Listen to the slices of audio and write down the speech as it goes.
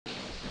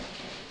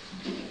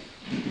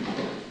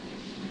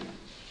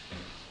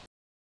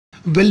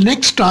Well,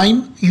 next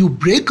time you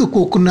break a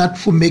coconut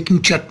for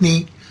making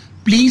chutney,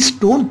 please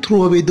don't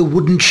throw away the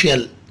wooden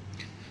shell.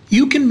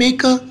 You can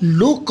make a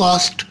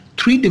low-cost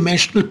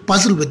three-dimensional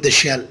puzzle with the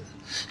shell.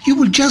 You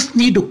will just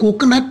need a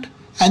coconut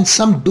and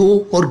some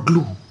dough or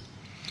glue.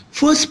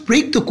 First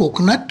break the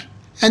coconut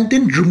and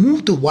then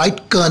remove the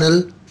white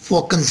kernel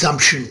for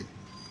consumption.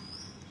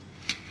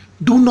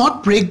 Do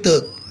not break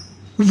the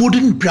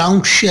wooden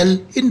brown shell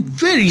in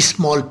very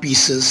small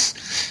pieces.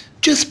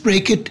 Just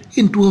break it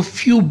into a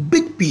few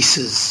big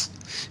pieces.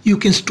 You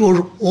can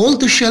store all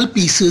the shell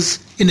pieces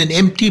in an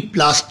empty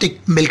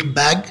plastic milk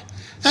bag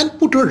and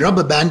put a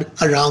rubber band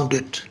around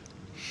it.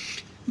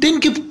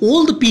 Then give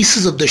all the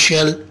pieces of the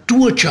shell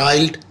to a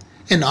child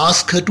and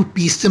ask her to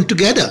piece them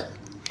together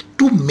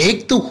to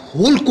make the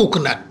whole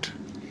coconut.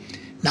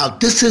 Now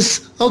this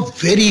is a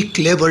very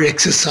clever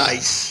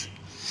exercise.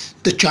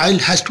 The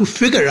child has to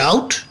figure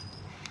out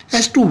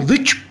as to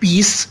which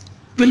piece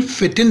will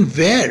fit in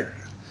where,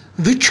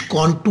 which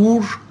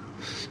contour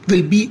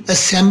will be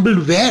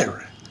assembled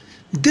where.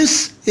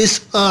 This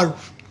is a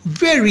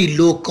very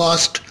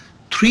low-cost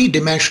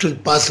three-dimensional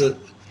puzzle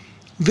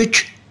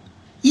which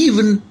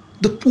even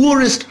the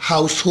poorest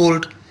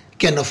household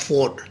can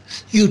afford.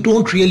 You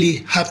don't really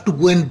have to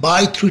go and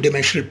buy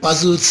three-dimensional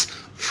puzzles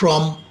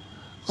from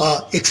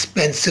an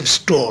expensive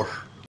store.